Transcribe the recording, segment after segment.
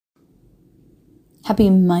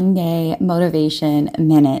Happy Monday Motivation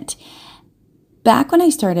Minute. Back when I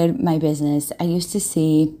started my business, I used to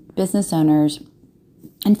see business owners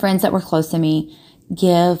and friends that were close to me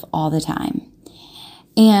give all the time.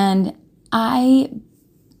 And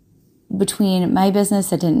between my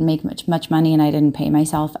business that didn't make much money and I didn't pay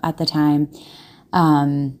myself at the time,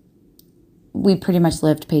 we pretty much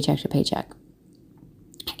lived paycheck to paycheck.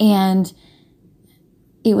 And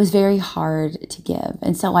it was very hard to give.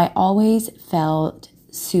 And so I always felt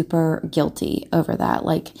super guilty over that.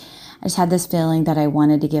 Like I just had this feeling that I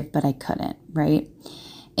wanted to give, but I couldn't, right?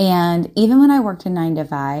 And even when I worked a 9 to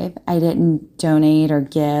 5, I didn't donate or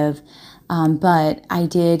give, but I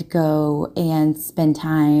did go and spend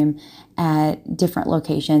time at different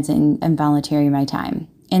locations and volunteering my time.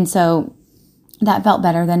 And so that felt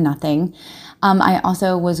better than nothing. I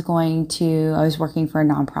also was I was working for a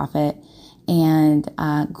nonprofit and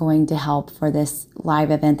going to help for this live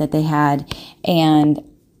event that they had. And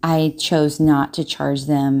I chose not to charge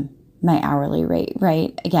them my hourly rate,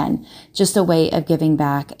 right? Again, just a way of giving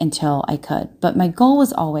back until I could. But my goal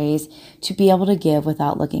was always to be able to give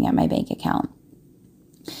without looking at my bank account.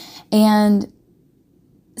 And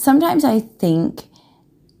sometimes I think,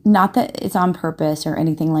 not that it's on purpose or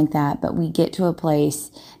anything like that, but we get to a place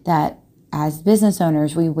that as business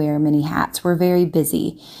owners, we wear many hats. We're very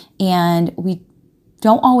busy and we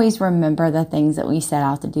don't always remember the things that we set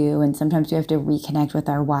out to do. And sometimes we have to reconnect with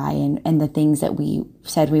our why and the things that we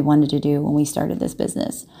said we wanted to do when we started this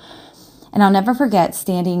business. And I'll never forget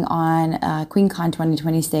standing on QueenCon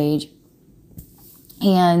 2020 stage,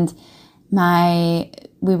 and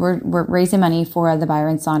we're raising money for the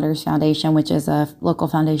Byron Saunders Foundation, which is a local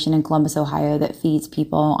foundation in Columbus, Ohio that feeds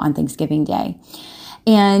people on Thanksgiving Day.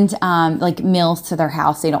 And like meals to their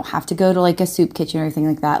house. They don't have to go to like a soup kitchen or anything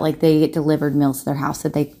like that. Like they get delivered meals to their house so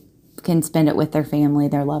they can spend it with their family,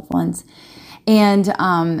 their loved ones. And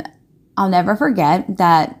I'll never forget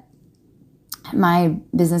that my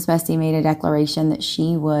business bestie made a declaration that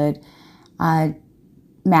she would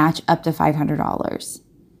match up to $500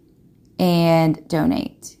 and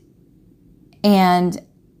donate. And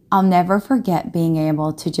I'll never forget being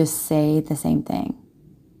able to just say the same thing.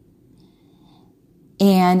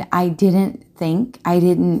 And I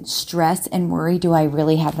didn't stress and worry, do I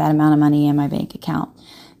really have that amount of money in my bank account?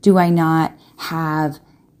 Do I not have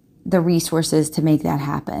the resources to make that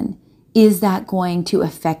happen? Is that going to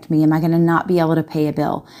affect me? Am I going to not be able to pay a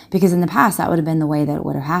bill? Because in the past, that would have been the way that it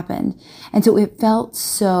would have happened. And so it felt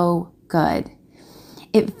so good.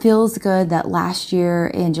 It feels good that last year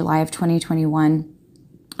in July of 2021,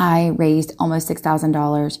 I raised almost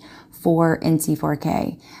 $6,000 for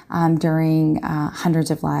NC4K during Hundreds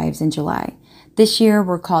of Lives in July. This year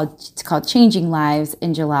it's called Changing Lives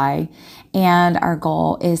in July, and our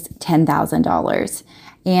goal is $10,000.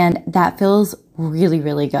 And that feels really,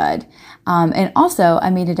 really good. And also I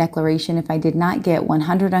made a declaration, if I did not get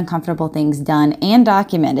 100 uncomfortable things done and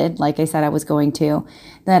documented, like I said I was going to,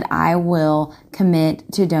 that I will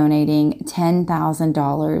commit to donating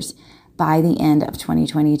 $10,000 by the end of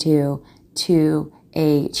 2022 to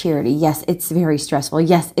a charity. Yes, it's very stressful.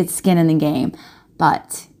 Yes, it's skin in the game.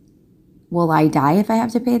 But will I die if I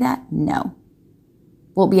have to pay that? No.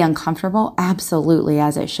 Will it be uncomfortable? Absolutely,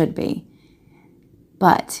 as it should be.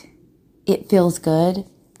 But it feels good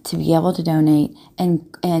to be able to donate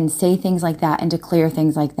and say things like that and declare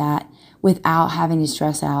things like that without having to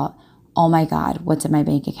stress out, oh my God, what's in my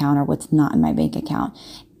bank account or what's not in my bank account?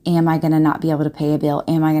 Am I going to not be able to pay a bill?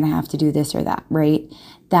 Am I going to have to do this or that, right?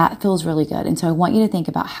 That feels really good. And so I want you to think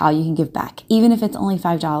about how you can give back. Even if it's only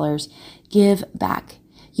 $5, give back.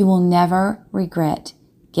 You will never regret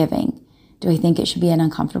giving. Do I think it should be an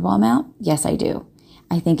uncomfortable amount? Yes, I do.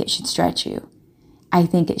 I think it should stretch you. I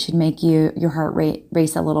think it should make your heart rate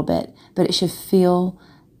race a little bit, but you should feel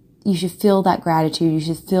that gratitude. You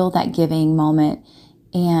should feel that giving moment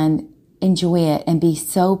and enjoy it and be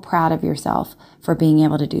so proud of yourself for being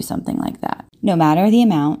able to do something like that. No matter the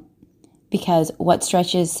amount, because what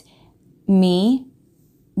stretches me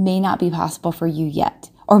may not be possible for you yet.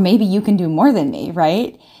 Or maybe you can do more than me,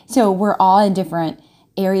 right? So we're all in different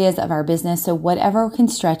areas of our business. So whatever can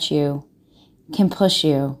stretch you can push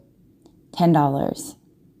you $10,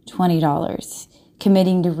 $20,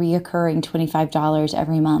 committing to reoccurring $25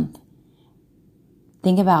 every month.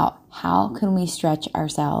 Think about how can we stretch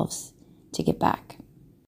ourselves to get back.